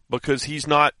admirable because he's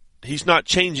not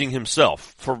changing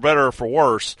himself for better or for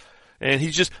worse. And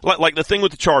he's just like the thing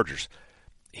with the Chargers.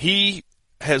 He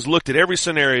has looked at every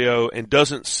scenario and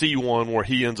doesn't see one where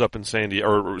he ends up in not San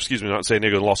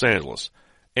Diego, in Los Angeles.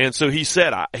 And so he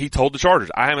said, he told the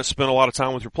Chargers, I haven't spent a lot of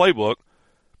time with your playbook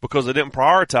because I didn't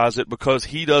prioritize it because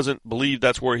he doesn't believe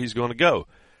that's where he's going to go.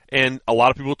 And a lot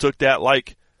of people took that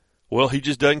like, well, he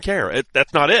just doesn't care.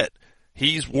 That's not it.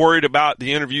 He's worried about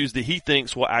the interviews that he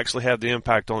thinks will actually have the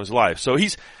impact on his life. So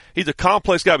he's a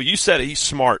complex guy, but you said it, he's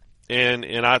smart. And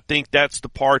I think that's the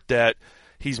part that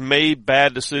he's made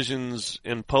bad decisions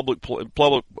in public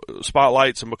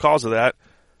spotlights, and because of that,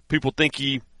 people think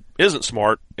he isn't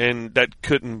smart, and that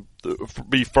couldn't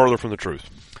be further from the truth.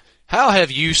 How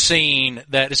have you seen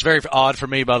that? It's very odd for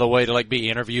me, by the way, to be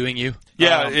interviewing you.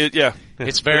 Yeah,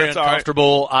 it's very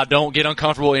uncomfortable. Right. I don't get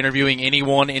uncomfortable interviewing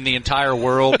anyone in the entire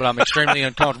world, but I'm extremely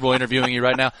uncomfortable interviewing you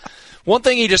right now. One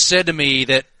thing he just said to me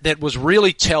that was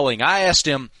really telling. I asked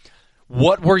him,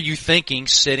 what were you thinking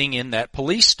sitting in that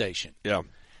police station? Yeah.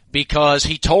 Because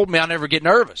he told me I never get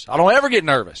nervous. I don't ever get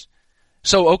nervous.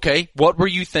 So, okay, what were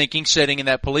you thinking sitting in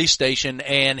that police station?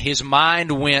 And his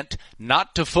mind went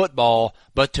not to football,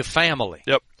 but to family.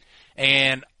 Yep.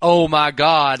 And, oh my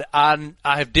God, I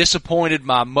have disappointed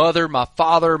my mother, my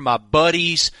father, my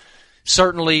buddies,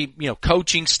 certainly,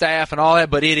 coaching staff and all that,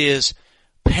 but it is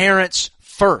parents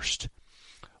first.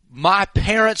 My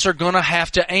parents are going to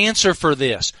have to answer for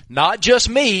this, not just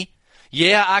me.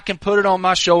 Yeah, I can put it on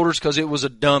my shoulders because it was a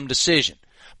dumb decision.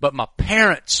 But my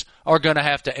parents are going to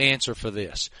have to answer for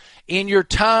this. In your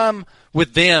time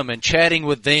with them and chatting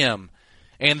with them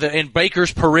and in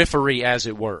Baker's periphery, as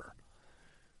it were,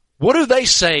 what do they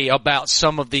say about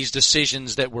some of these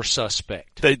decisions that were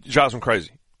suspect? They drives them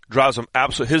crazy. Drives them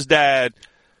absolutely. His dad,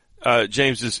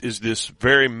 James, is this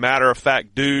very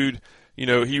matter-of-fact dude.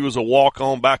 He was a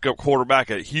walk-on backup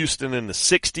quarterback at Houston in the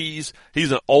 60s.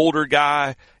 He's an older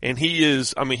guy, and he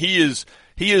is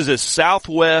as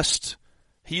Southwest,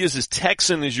 he is as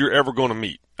Texan as you're ever going to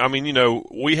meet. I mean,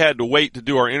 we had to wait to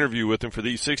do our interview with him for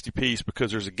the 60 piece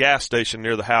because there's a gas station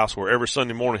near the house where every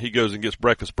Sunday morning he goes and gets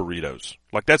breakfast burritos.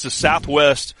 Like, that's as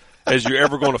Southwest as you're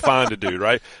ever going to find a dude,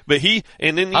 right? But indeed.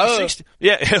 And in the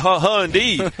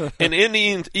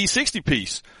E60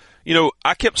 piece,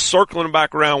 I kept circling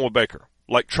back around with Baker,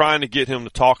 like trying to get him to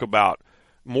talk about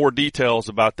more details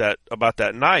about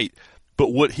that night.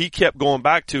 But what he kept going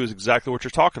back to is exactly what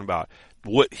you're talking about.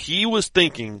 What he was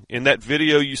thinking in that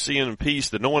video you see in the piece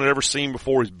that no one had ever seen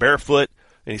before, he's barefoot,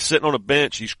 and he's sitting on a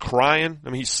bench. He's crying. I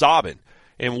mean, he's sobbing.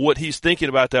 And what he's thinking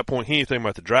about at that point, he ain't thinking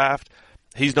about the draft.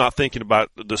 He's not thinking about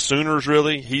the Sooners,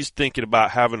 really. He's thinking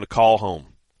about having to call home.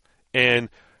 And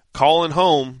calling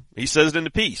home, he says it in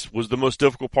the piece, was the most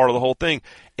difficult part of the whole thing.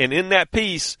 And in that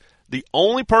piece, the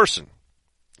only person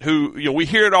who, we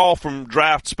hear it all from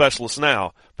draft specialists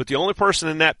now, but the only person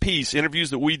in that piece,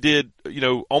 interviews that we did,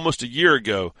 almost a year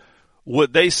ago,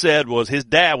 what they said was his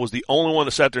dad was the only one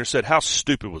that sat there and said, how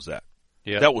stupid was that?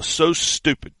 Yeah. That was so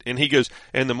stupid. And he goes,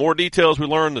 and the more details we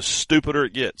learn, the stupider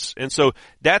it gets. And so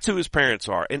that's who his parents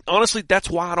are. And honestly, that's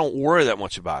why I don't worry that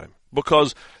much about him,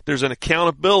 because there's an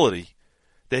accountability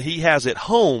that he has at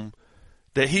home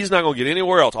that he's not going to get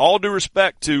anywhere else. All due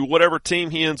respect to whatever team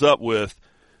he ends up with,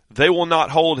 they will not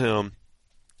hold him.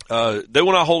 They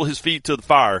will not hold his feet to the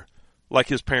fire like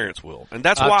his parents will. And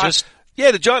that's why,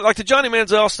 the Johnny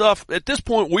Manziel stuff, at this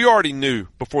point, we already knew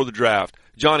before the draft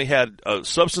Johnny had a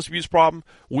substance abuse problem.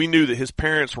 We knew that his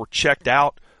parents were checked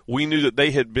out. We knew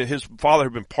that his father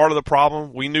had been part of the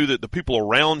problem. We knew that the people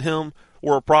around him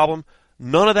were a problem.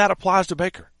 None of that applies to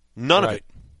Baker. None of it.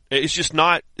 It's just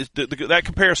not. That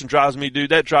comparison drives me,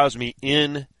 dude. That drives me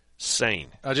insane.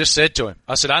 I just said to him,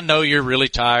 I said, I know you're really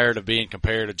tired of being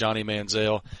compared to Johnny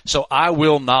Manziel, so I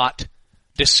will not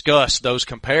discuss those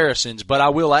comparisons, but I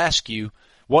will ask you,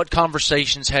 what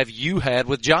conversations have you had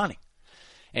with Johnny?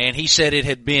 And he said it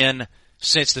had been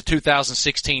since the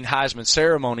 2016 Heisman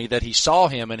ceremony that he saw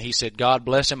him, and he said, God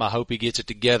bless him. I hope he gets it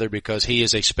together because he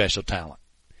is a special talent.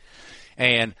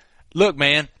 And look,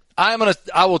 man, I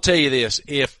will tell you this.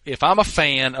 If I'm a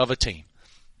fan of a team,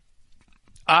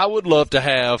 I would love to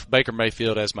have Baker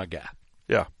Mayfield as my guy.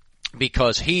 Yeah.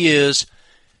 Because he is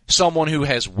someone who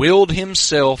has willed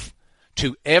himself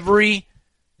to every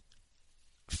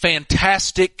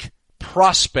fantastic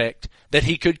prospect that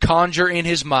he could conjure in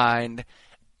his mind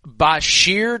by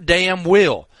sheer damn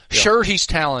will. Yeah. Sure, he's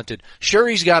talented. Sure,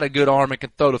 he's got a good arm and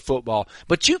can throw the football.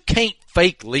 But you can't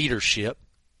fake leadership.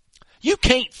 You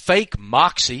can't fake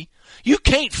moxie. You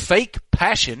can't fake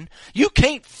passion. You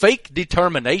can't fake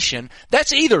determination.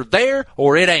 That's either there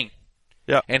or it ain't.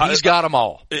 Yeah, and he's got them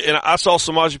all. And I saw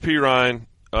Samaje Perine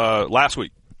last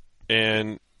week.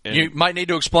 And you might need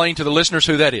to explain to the listeners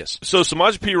who that is. So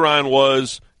Samaje Perine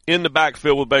was in the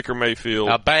backfield with Baker Mayfield.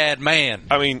 A bad man.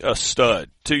 I mean, a stud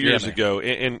 2 years ago.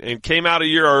 And came out a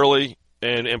year early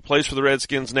and plays for the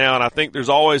Redskins now. And I think there's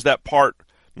always that part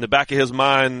in the back of his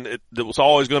mind that was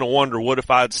always going to wonder, what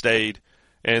if I'd stayed?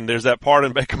 And there's that part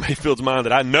in Baker Mayfield's mind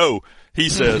that I know he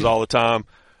says all the time,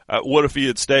 what if he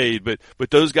had stayed? But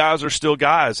those guys are still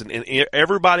guys. And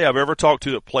everybody I've ever talked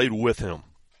to that played with him,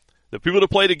 the people that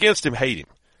played against him hate him.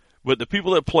 But the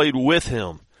people that played with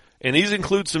him, and these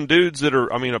include some dudes that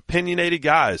are, opinionated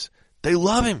guys, they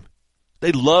love him.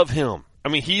 They love him. I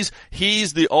mean, he's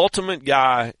the ultimate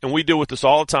guy, and we deal with this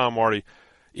all the time, Marty.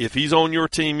 If he's on your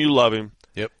team, you love him.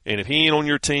 Yep. And if he ain't on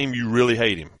your team, you really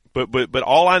hate him. But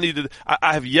all I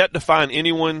have yet to find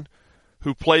anyone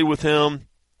who played with him,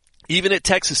 even at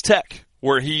Texas Tech,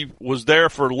 where he was there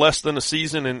for less than a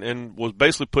season and was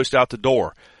basically pushed out the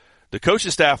door. The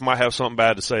coaching staff might have something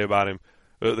bad to say about him.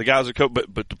 The guys that coach,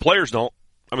 but the players don't.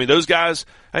 I mean, those guys,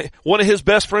 one of his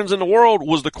best friends in the world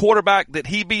was the quarterback that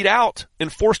he beat out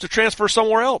and forced to transfer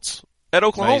somewhere else at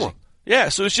Oklahoma. Amazing. Yeah,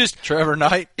 so it's just Trevor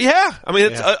Knight. Yeah, I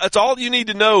mean, it's all you need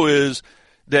to know is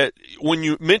that when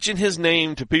you mention his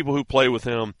name to people who play with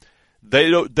him,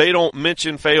 they don't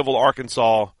mention Fayetteville,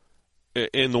 Arkansas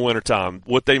in the wintertime.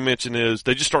 What they mention is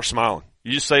they just start smiling.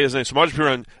 You just say his name. Samaje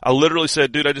Perine, I literally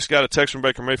said, dude, I just got a text from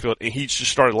Baker Mayfield, and he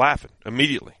just started laughing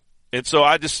immediately. And so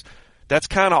that's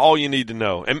kind of all you need to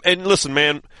know. And listen,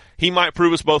 man, he might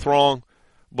prove us both wrong,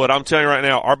 but I'm telling you right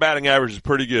now, our batting average is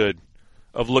pretty good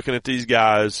of looking at these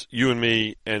guys, you and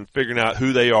me, and figuring out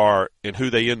who they are and who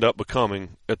they end up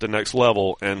becoming at the next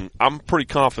level. And I'm pretty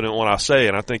confident when I say,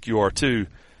 and I think you are too,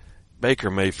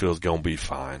 Baker Mayfield's going to be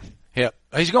fine. Yep.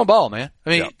 He's going to ball, man. I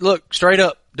mean, Look, straight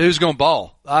up, dude's going to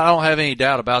ball. I don't have any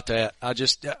doubt about that.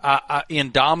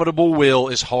 Indomitable will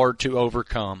is hard to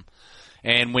overcome.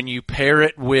 And when you pair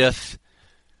it with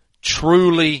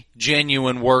truly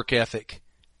genuine work ethic,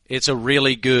 it's a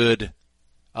really good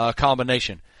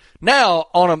combination. Now,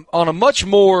 on a much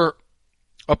more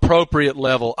appropriate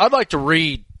level, I'd like to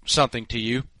read something to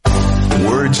you.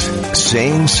 Words,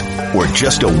 sayings, or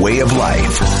just a way of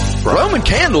life. Roman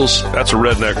candles. That's a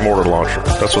redneck mortar launcher.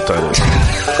 That's what that is.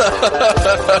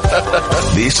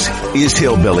 This is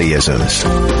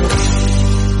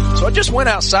Hillbillyisms. So I just went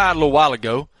outside a little while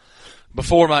ago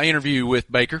before my interview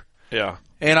with Baker. Yeah.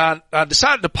 And I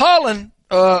decided the pollen,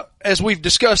 as we've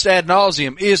discussed ad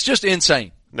nauseum, is just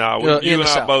insane. No, you and I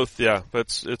South. both, yeah.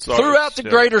 It's Throughout the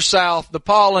greater South, the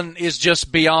pollen is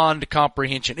just beyond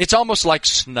comprehension. It's almost like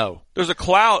snow. There's a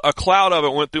cloud of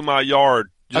it went through my yard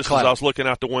just as I was looking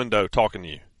out the window talking to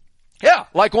you. Yeah,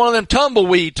 like one of them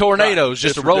tumbleweed tornadoes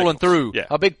just rolling through. Yeah.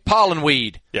 A big pollen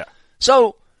weed. Yeah.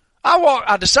 So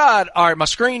I decide, all right, my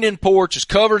screened-in porch is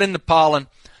covered in the pollen,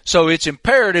 so it's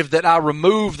imperative that I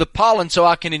remove the pollen so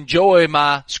I can enjoy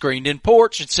my screened-in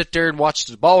porch and sit there and watch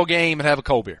the ball game and have a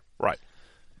cold beer. Right.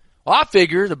 Well, I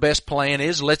figure the best plan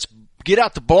is let's get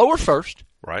out the blower first.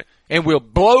 Right. And we'll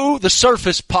blow the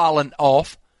surface pollen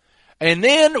off, and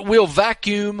then we'll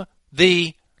vacuum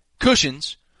the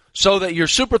cushions so that you're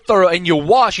super thorough, and you'll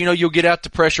wash, you'll get out the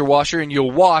pressure washer and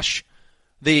you'll wash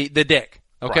the deck.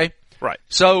 Okay? Right.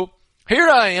 So here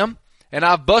I am, and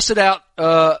I've busted out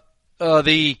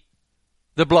the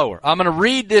blower. I'm going to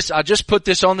read this. I just put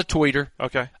this on the tweeter.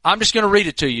 Okay. I'm just going to read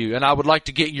it to you, and I would like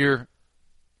to get your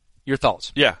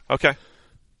thoughts. Yeah, okay.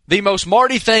 The most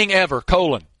Marty thing ever, :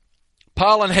 pollen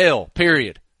hell,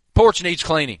 period. Porch needs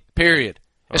cleaning, period.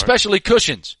 All Especially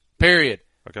cushions, period.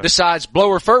 Okay. Decides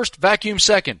blower first, vacuum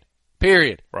second,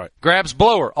 period. Right. Grabs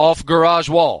blower off garage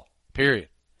wall, period.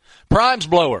 Primes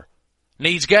blower,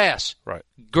 needs gas. Right.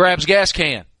 Grabs gas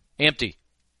can, empty.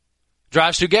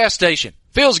 Drives to gas station,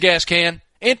 fills gas can,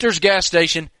 enters gas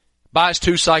station, buys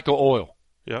 2-cycle oil.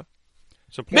 Yeah.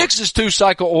 Mixes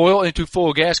 2-cycle oil into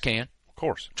full gas can. Of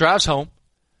course. Drives home,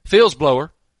 fills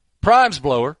blower, primes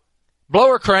blower,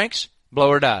 blower cranks,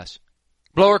 blower dies.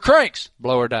 Blower cranks,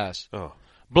 blower dies. Oh.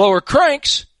 Blower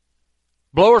cranks,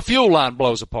 blower fuel line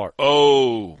blows apart.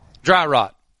 Oh. Dry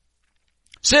rot.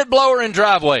 Sit blower in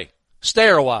driveway.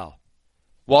 Stare a while.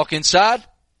 Walk inside.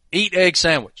 Eat egg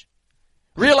sandwich.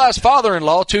 Realize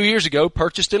father-in-law 2 years ago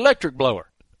purchased electric blower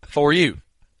for you.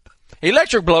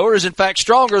 Electric blower is in fact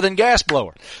stronger than gas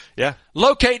blower. Yeah.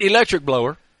 Locate electric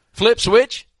blower. Flip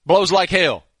switch. Blows like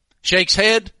hell. Shakes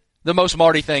head. The most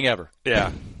Marty thing ever.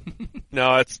 Yeah.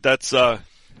 No, that's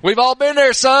We've all been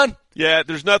there, son. Yeah,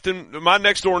 there's nothing. My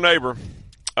next door neighbor,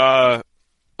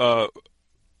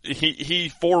 he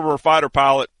former fighter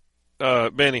pilot,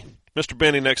 Benny, Mr.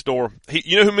 Benny next door.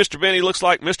 You know who Mr. Benny looks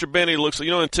like? Mr. Benny looks like,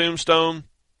 in Tombstone.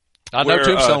 I know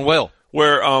Tombstone well.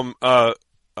 Where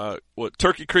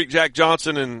Turkey Creek Jack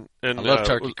Johnson and I love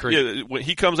Turkey Creek. Yeah, when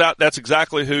he comes out, that's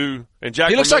exactly who. And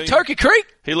Jack. He looks like Turkey Creek.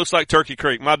 He looks like Turkey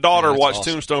Creek. My daughter watched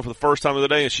awesome. Tombstone for the first time of the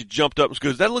day, and she jumped up and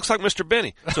goes, "That looks like Mr.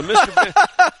 Benny." So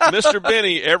Mr.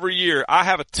 Benny, every year I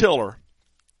have a tiller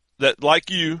that, like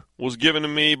you, was given to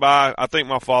me by I think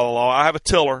my father-in-law. I have a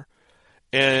tiller,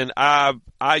 and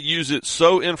I use it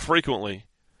so infrequently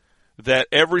that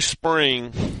every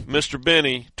spring, Mr.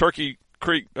 Benny, Turkey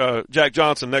Creek, Jack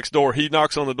Johnson next door, he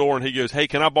knocks on the door and he goes, "Hey,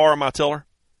 can I borrow my tiller?"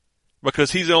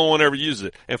 Because he's the only one who ever uses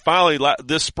it. And finally,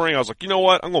 this spring, I was like, you know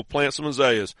what? I'm going to plant some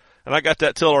azaleas. And I got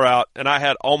that tiller out, and I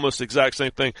had almost the exact same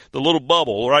thing. The little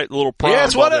bubble, right? The little prime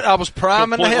that's bubble. what I was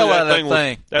priming the hell out of that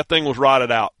thing. That thing was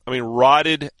rotted out. I mean,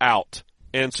 rotted out.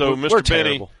 And so Mr.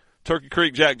 Benny, Turkey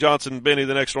Creek, Jack Johnson, Benny,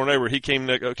 the next door neighbor, he came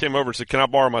over and said, "Can I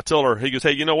borrow my tiller?" He goes,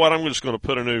 "Hey, you know what? I'm just going to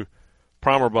put a new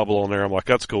primer bubble on there." I'm like,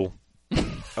 "That's cool." I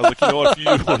was like, you know what? If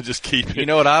you want to just keep it. You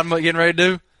know what I'm getting ready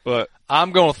to do? But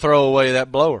I'm going to throw away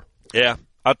that blower. Yeah.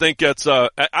 I think that's. I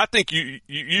think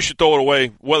you should throw it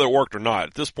away whether it worked or not.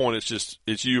 At this point,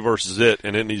 it's you versus it,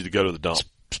 and it needs to go to the dump.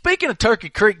 Speaking of Turkey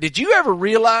Creek, did you ever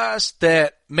realize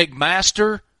that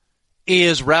McMaster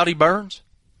is Rowdy Burns?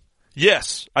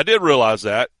 Yes, I did realize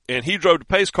that, and he drove the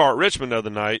pace car at Richmond the other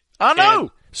night. I know.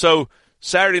 And so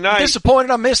Saturday night, I'm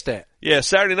disappointed I missed that. Yeah,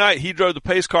 Saturday night he drove the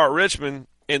pace car at Richmond,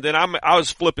 and then I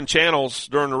was flipping channels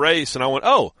during the race, and I went,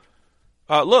 "Oh,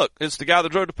 look, it's the guy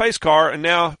that drove the pace car, and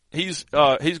now he's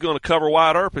going to cover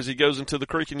Wyatt Earp as he goes into the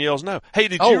creek and yells no." Hey,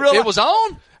 did you realize it was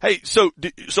on? Hey, so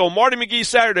Marty McGee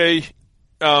Saturday.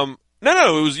 No,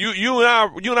 it was you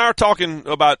and I are talking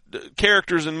about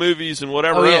characters in movies and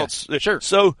whatever else. Sure.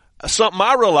 So something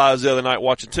I realized the other night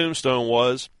watching Tombstone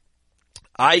was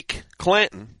Ike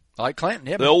Clanton. Ike Clanton,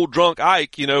 yeah, the man. old drunk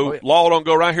Ike. Law don't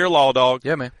go around here, law dog.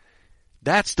 Yeah, man.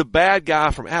 That's the bad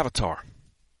guy from Avatar.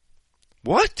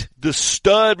 What? The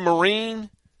stud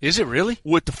Marine. Is it really?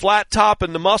 With the flat top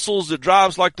and the muscles that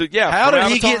drives like the, yeah. How did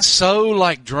Avatar? he get so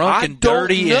drunk and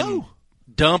dirty and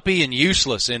dumpy and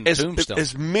useless in Tombstone?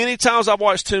 As many times I've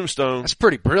watched Tombstone. That's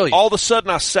pretty brilliant. All of a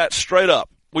sudden I sat straight up.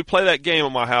 We play that game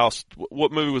at my house.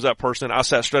 What movie was that person in? I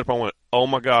sat straight up and I went, oh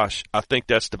my gosh, I think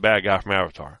that's the bad guy from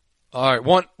Avatar. All right,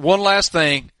 one last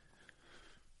thing.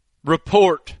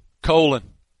 Report, :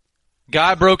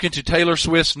 guy broke into Taylor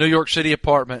Swift's New York City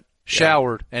apartment,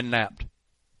 showered, and napped.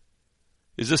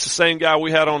 Is this the same guy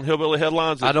we had on Hillbilly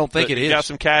Headlines? I don't think it is. Got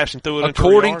some cash and threw it into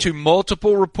According to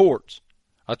multiple reports,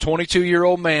 A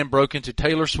 22-year-old man broke into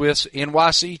Taylor Swift's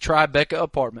NYC Tribeca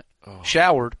apartment,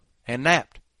 showered, and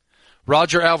napped.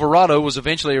 Roger Alvarado was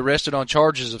eventually arrested on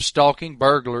charges of stalking,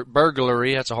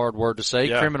 burglary, that's a hard word to say,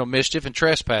 criminal mischief, and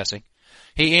trespassing.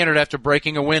 He entered after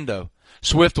breaking a window.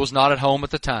 Swift was not at home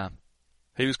at the time.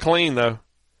 He was clean, though.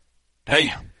 Damn.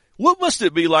 Hey, what must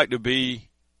it be like to be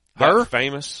her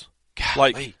famous?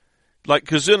 Golly. Like,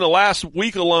 because in the last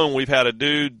week alone, we've had a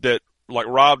dude that like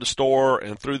robbed a store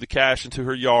and threw the cash into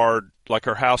her yard, like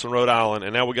her house in Rhode Island,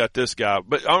 and now we got this guy.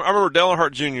 But I remember Dale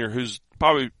Earnhardt Jr., who's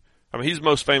probably, he's the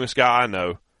most famous guy I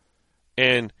know,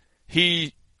 and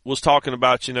he was talking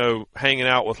about, hanging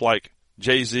out with like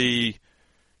Jay-Z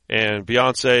and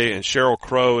Beyonce and Sheryl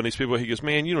Crow and these people. He goes,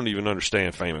 man, you don't even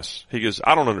understand famous. He goes,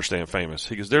 I don't understand famous.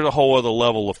 He goes, there's a whole other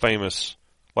level of famous,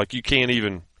 like you can't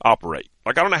even operate.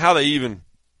 Like I don't know how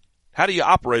do you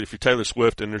operate if you're Taylor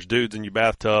Swift and there's dudes in your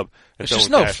bathtub and throwing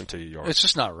cash into your yard? It's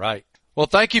just not right. Well,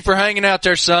 thank you for hanging out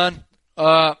there, son.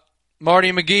 Marty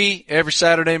and McGee, every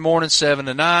Saturday morning, 7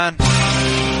 to 9.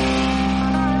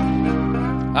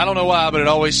 I don't know why, but it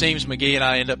always seems McGee and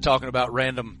I end up talking about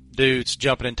random dudes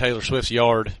jumping in Taylor Swift's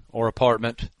yard or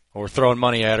apartment or throwing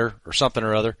money at her or something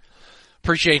or other.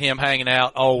 Appreciate him hanging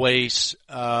out always.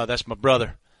 That's my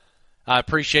brother. I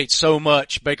appreciate so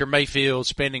much Baker Mayfield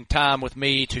spending time with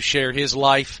me to share his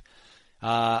life.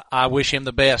 I wish him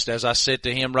the best. As I said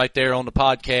to him right there on the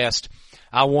podcast,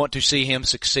 I want to see him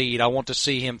succeed. I want to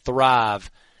see him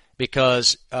thrive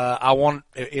because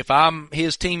if I'm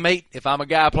his teammate, if I'm a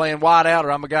guy playing wide out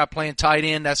or I'm a guy playing tight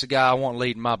end, that's a guy I want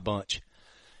leading my bunch.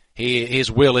 His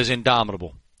will is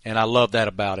indomitable, and I love that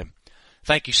about him.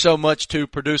 Thank you so much to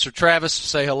producer Travis.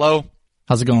 Say hello.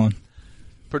 How's it going?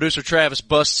 Producer Travis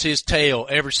busts his tail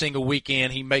every single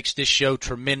weekend. He makes this show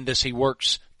tremendous. He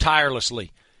works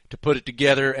tirelessly to put it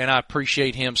together, and I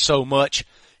appreciate him so much.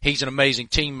 He's an amazing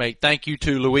teammate. Thank you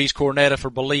to Luis Cornetta for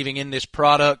believing in this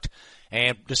product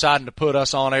and deciding to put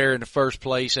us on air in the first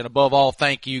place. And above all,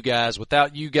 thank you guys.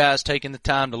 Without you guys taking the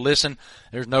time to listen,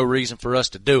 there's no reason for us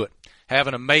to do it. Have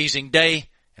an amazing day,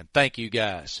 and thank you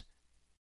guys.